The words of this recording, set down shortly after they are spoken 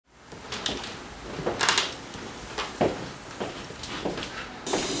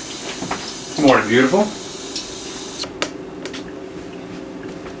Good morning, beautiful.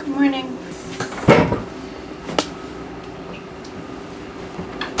 Good morning.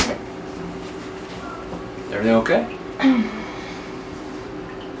 Everything okay?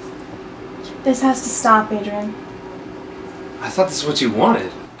 This has to stop, Adrian. I thought this is what you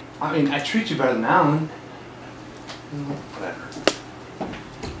wanted. I mean, I treat you better than Alan. Whatever.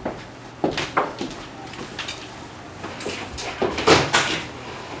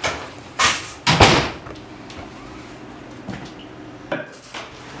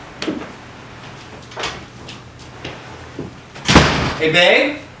 Hey,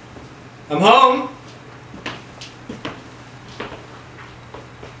 babe. I'm home.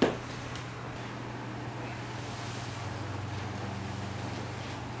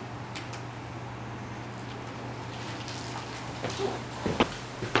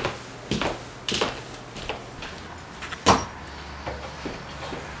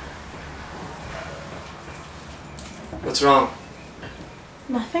 What's wrong?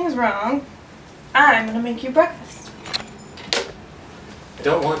 Nothing's wrong. I'm gonna make you breakfast. I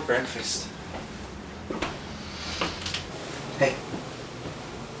don't want breakfast. Hey.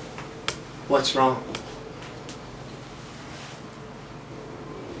 What's wrong?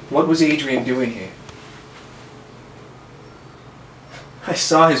 What was Adrian doing here? I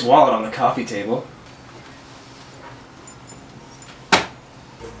saw his wallet on the coffee table.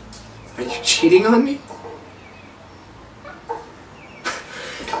 Are you cheating on me?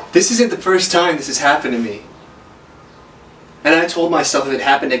 This isn't the first time this has happened to me. And I told myself if it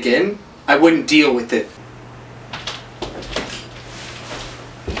happened again, I wouldn't deal with it.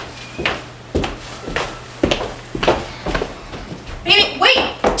 Baby, wait!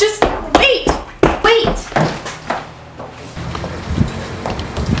 Just wait! Wait!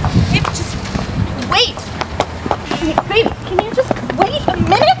 Babe, just wait! Babe, can you just wait a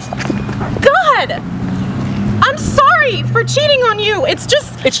minute? God! I'm sorry for cheating on you. It's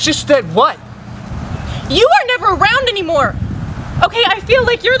just that what? you are never around anymore. Okay, I feel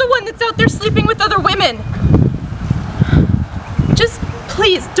like you're the one that's out there sleeping with other women. Just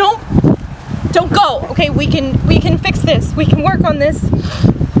please don't go. Okay, we can fix this. We can work on this.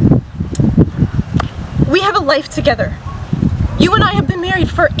 We have a life together. You and I have been married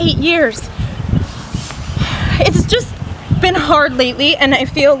for 8 years. It's just been hard lately, and I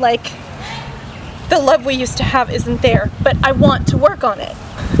feel like the love we used to have isn't there, but I want to work on it.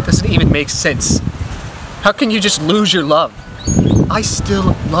 It doesn't even make sense. How can you just lose your love? I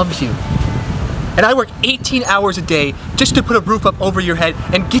still love you. And I work 18 hours a day just to put a roof up over your head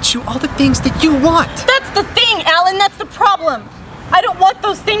and get you all the things that you want. That's the thing, Alan, that's the problem. I don't want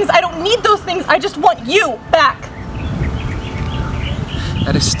those things, I don't need those things, I just want you back.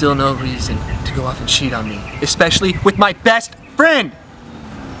 That is still no reason to go off and cheat on me, especially with my best friend.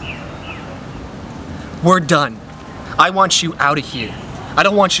 We're done. I want you out of here. I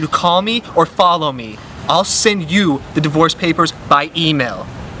don't want you to call me or follow me. I'll send you the divorce papers by email.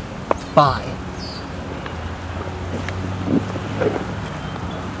 Bye.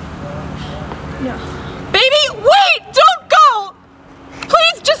 No.